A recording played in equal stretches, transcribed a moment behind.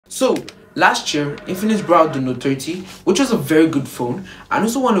So last year, Infinix brought out the Note 30, which was a very good phone, and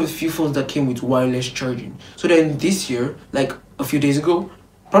also one of the few phones that came with wireless charging. So then this year, like a few days ago,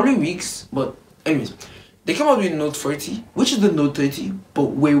 probably weeks, but anyways, they came out with Note 40, which is the Note 30, but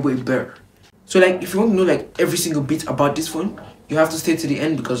way better. So like, if you want to know like every single bit about this phone, you have to stay to the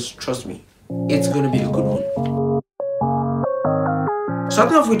end because trust me, it's gonna be a good one.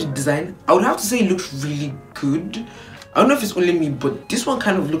 Starting off with the design, I would have to say it looks really good. I don't know if it's only me, but this one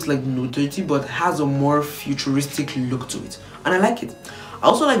kind of looks like the Note 30 but has a more futuristic look to it, and I like it. I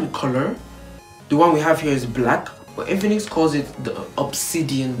also like the color. The one we have here is black, but Infinix calls it the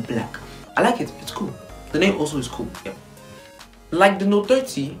obsidian black. I like it, it's cool. The name also is cool, yeah. Like the Note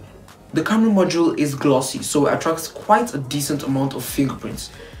 30, the camera module is glossy, so it attracts quite a decent amount of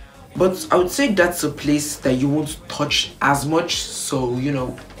fingerprints. But I would say that's a place that you won't touch as much, so you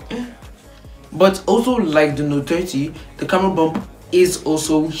know, But also like the Note 30, the camera bump is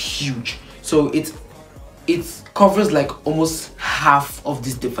also huge, so it covers like almost half of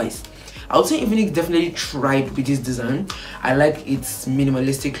this device. I would say Infinix definitely tried with this design. I like its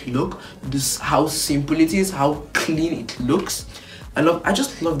minimalistic look, how simple it is, how clean it looks. I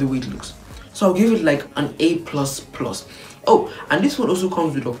just love the way it looks. So I'll give it like an A++. Oh, and this one also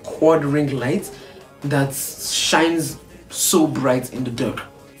comes with a quad ring light that shines so bright in the dark.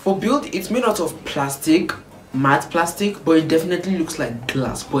 For build, it's made out of plastic, matte plastic, but it definitely looks like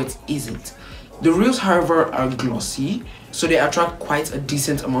glass, but it isn't. The rails, however, are glossy, so they attract quite a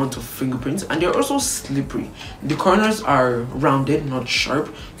decent amount of fingerprints, and they're also slippery. The corners are rounded, not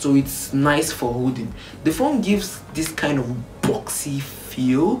sharp, so it's nice for holding. The phone gives this kind of boxy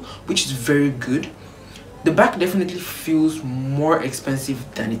feel, which is very good. The back definitely feels more expensive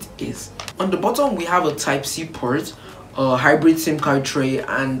than it is. On the bottom, we have a Type-C port, a hybrid SIM card tray,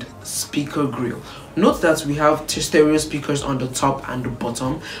 and speaker grill. Note that we have stereo speakers on the top and the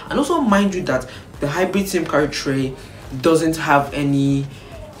bottom, and also mind you that the hybrid SIM card tray doesn't have any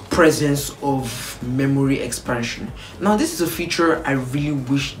presence of memory expansion. Now this is a feature I really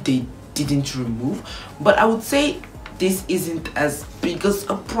wish they didn't remove, but I would say this isn't as big as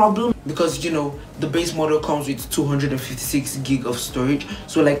a problem because, you know, the base model comes with 256 gig of storage,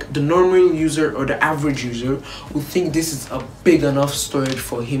 so like the normal user or the average user would think this is a big enough storage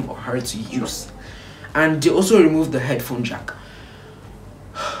for him or her to use. And they also removed the headphone jack.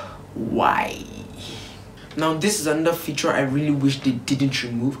 Why? Now this is another feature I really wish they didn't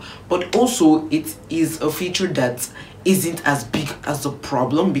remove, but also it is a feature that isn't as big as a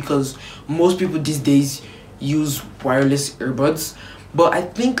problem because most people these days use wireless earbuds. But I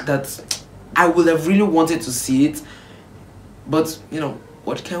think that I would have really wanted to see it, but you know,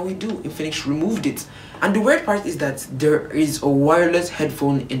 what can we do? Infinix removed it. And the weird part is that there is a wireless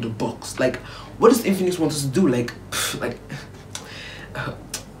headphone in the box. Like, what does Infinix want us to do?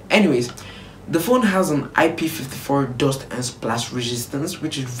 Anyways, the phone has an IP54 dust and splash resistance,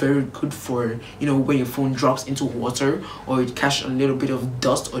 which is very good for, you know, when your phone drops into water or it catches a little bit of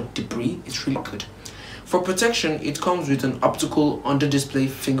dust or debris. It's really good. For protection, it comes with an optical under-display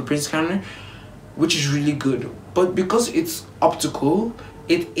fingerprint scanner, which is really good. But because it's optical,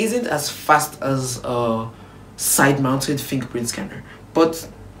 it isn't as fast as a side-mounted fingerprint scanner. But,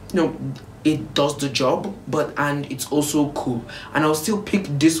 you know, it does the job, and it's also cool. And I'll still pick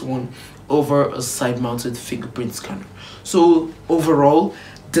this one over a side-mounted fingerprint scanner. So overall,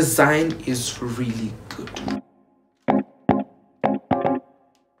 design is really good.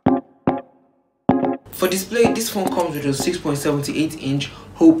 For display, this phone comes with a 6.78-inch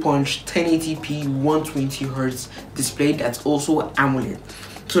hole punch 1080p 120Hz display that's also AMOLED.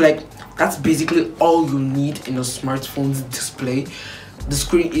 So like, that's basically all you need in a smartphone's display. The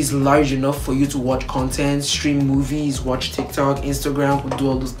screen is large enough for you to watch content, stream movies, watch TikTok, Instagram, do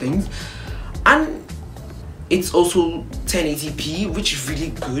all those things. And it's also 1080p, which is really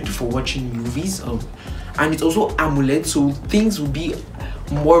good for watching movies. And it's also AMOLED, so things will be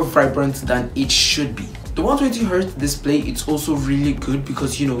more vibrant than it should be. The 120Hz display, it's also really good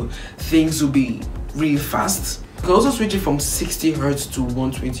because, you know, things will be really fast. You can also switch it from 60Hz to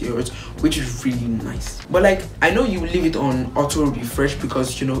 120Hz, which is really nice. But like, I know you leave it on auto refresh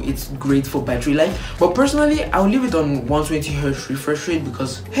because, you know, it's great for battery life, but personally I'll leave it on 120Hz refresh rate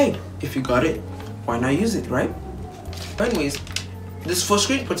because, hey, if you got it, why not use it, right? Anyways, this for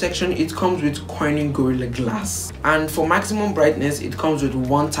screen protection, it comes with Corning Gorilla Glass, and for maximum brightness, it comes with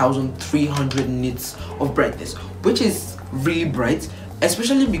 1300 nits of brightness, which is really bright,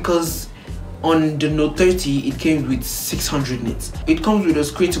 especially because On the Note 30, it came with 600 nits. It comes with a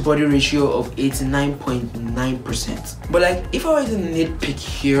screen to body ratio of 89.9%. But like, if I were to nitpick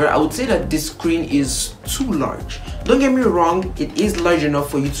here, I would say that this screen is too large. Don't get me wrong, it is large enough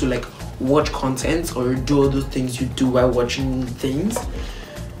for you to like watch content or do all those things you do while watching things.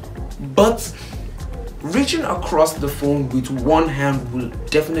 But reaching across the phone with one hand will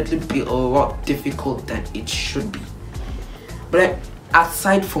definitely be a lot difficult than it should be. But like,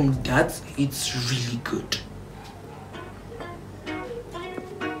 aside from that, it's really good.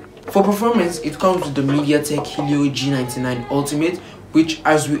 For performance, it comes with the MediaTek Helio G99 Ultimate, which,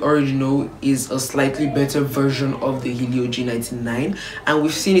 as we already know, is a slightly better version of the Helio G99, and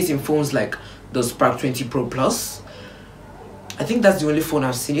we've seen it in phones like the Spark 20 Pro Plus. I think that's the only phone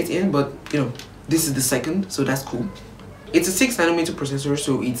I've seen it in, but you know, this is the second, so that's cool. It's a 6nm processor,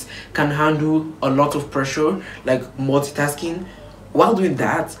 so it can handle a lot of pressure, like multitasking. While doing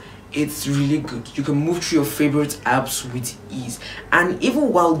that, it's really good. You can move through your favorite apps with ease, and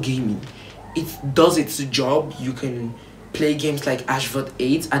even while gaming, it does its job. You can play games like Ashford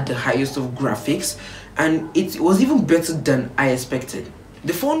 8 at the highest of graphics, and it was even better than I expected.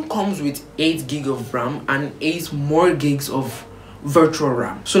 The phone comes with 8 GB of RAM and 8 more gigs of virtual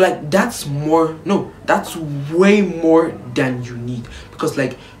RAM, so like that's way more than you need, because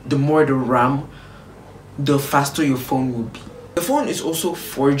like the more the RAM, the faster your phone will be. The phone is also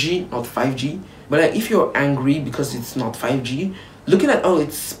 4G, not 5G, but like if you're angry because it's not 5G, looking at all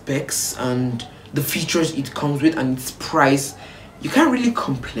its specs and the features it comes with and its price, you can't really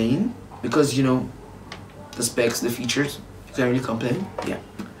complain, because you know, the specs, the features, you can't really complain. Yeah,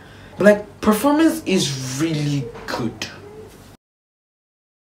 but like, performance is really good.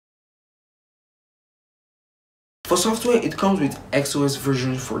 For software, it comes with XOS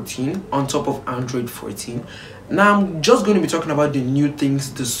version 14 on top of Android 14. Now I'm just going to be talking about the new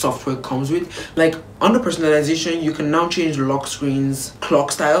things the software comes with. Like, under personalization, you can now change lock screens,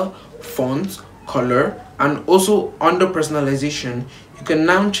 clock style, font, color, and also under personalization, you can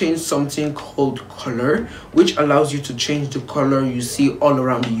now change something called color, which allows you to change the color you see all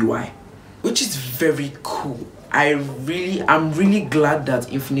around the UI, which is very cool. I'm really glad that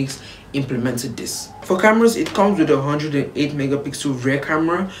Infinix implemented this. For cameras, it comes with a 108 megapixel rear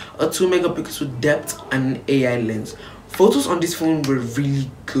camera, a 2 megapixel depth, and an AI lens. Photos on this phone were really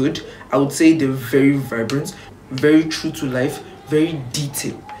good. I would say they're very vibrant, very true to life, very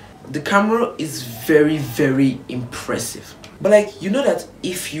detailed. The camera is very impressive. But like, you know that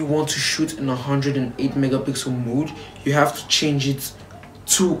if you want to shoot in 108 megapixel mode, you have to change it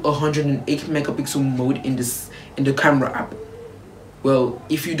to 108 megapixel mode in the camera app. Well,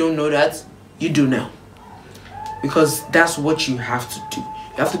 if you don't know that, you do now, because that's what you have to do.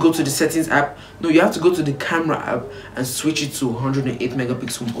 You have to go to the settings app. No, you have to go to the camera app and switch it to 108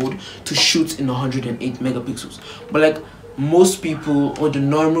 megapixel mode to shoot in 108 megapixels. But like, most people or the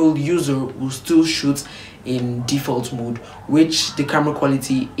normal user will still shoot in default mode, which the camera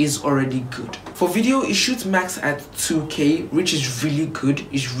quality is already good. For video, it shoots max at 2K, which is really good.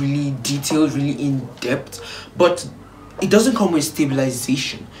 It's really detailed, really in depth, but it doesn't come with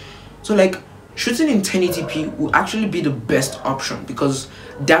stabilization. So like, shooting in 1080p will actually be the best option, because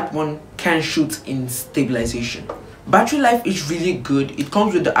that one can shoot in stabilization. Battery life is really good. It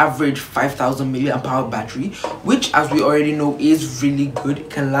comes with the average 5000 mAh battery, which, as we already know, is really good. It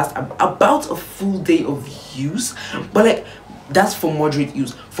can last about a full day of use, but like, that's for moderate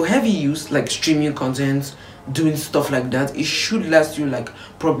use. For heavy use, like streaming content, doing stuff like that, it should last you like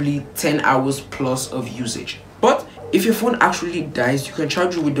probably 10 hours plus of usage. But if your phone actually dies, you can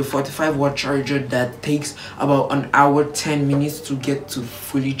charge it with the 45-watt charger that takes about an hour 10 minutes to get to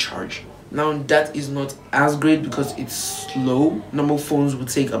fully charged. Now that is not as great because it's slow. Normal phones would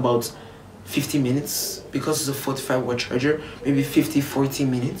take about 50 minutes because it's a 45-watt charger, maybe 50-40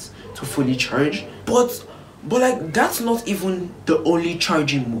 minutes to fully charge. But like, that's not even the only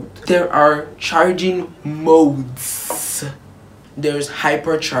charging mode. There are charging modes. There's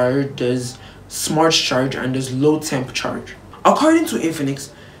hypercharge, there's smart charge, and there's low temp charge. According to Infinix,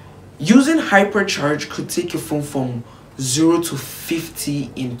 using hypercharge could take your phone from 0 to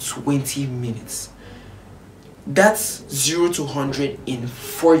 50 in 20 minutes. That's 0 to 100 in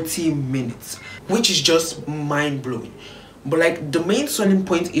 40 minutes, which is just mind-blowing. But like, the main selling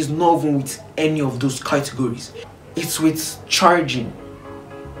point is not even with any of those categories. It's with charging,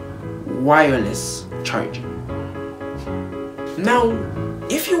 wireless charging. Now,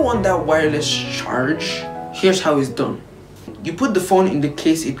 if you want that wireless charge, here's how it's done. You put the phone in the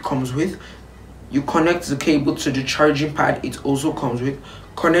case it comes with, you connect the cable to the charging pad it also comes with,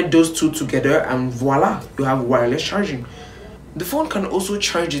 connect those two together, and voila, you have wireless charging. The phone can also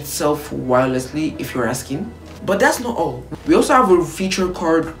charge itself wirelessly if you're asking. But that's not all. We also have a feature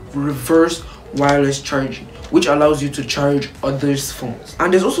called reverse wireless charging, which allows you to charge others' phones.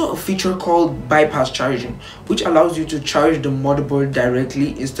 And there's also a feature called bypass charging, which allows you to charge the motherboard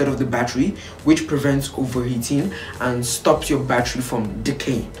directly instead of the battery, which prevents overheating and stops your battery from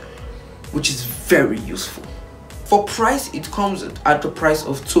decaying, which is very useful. For price, it comes at the price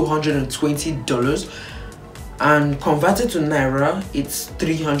of $220, and converted to Naira, it's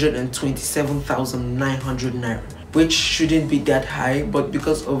 327,900 Naira, which shouldn't be that high, but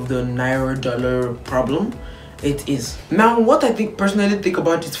because of the Naira dollar problem, it is. Now, what I personally think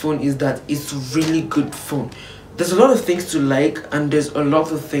about this phone is that it's a really good phone. There's a lot of things to like, and there's a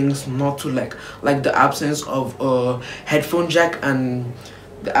lot of things not to like the absence of a headphone jack and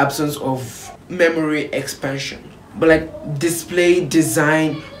the absence of memory expansion. But like display,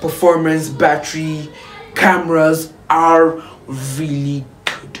 design, performance, battery, cameras are really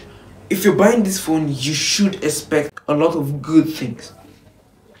good. If you're buying this phone, you should expect a lot of good things.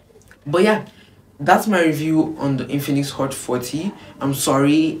 But yeah, that's my review on the Infinix Hot 40. I'm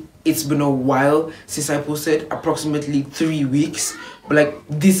sorry, it's been a while since I posted, approximately 3 weeks, but like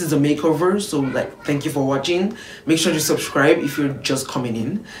this is a makeover, so like thank you for watching. Make sure to subscribe if you're just coming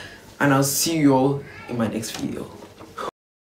in, and I'll see you all in my next video.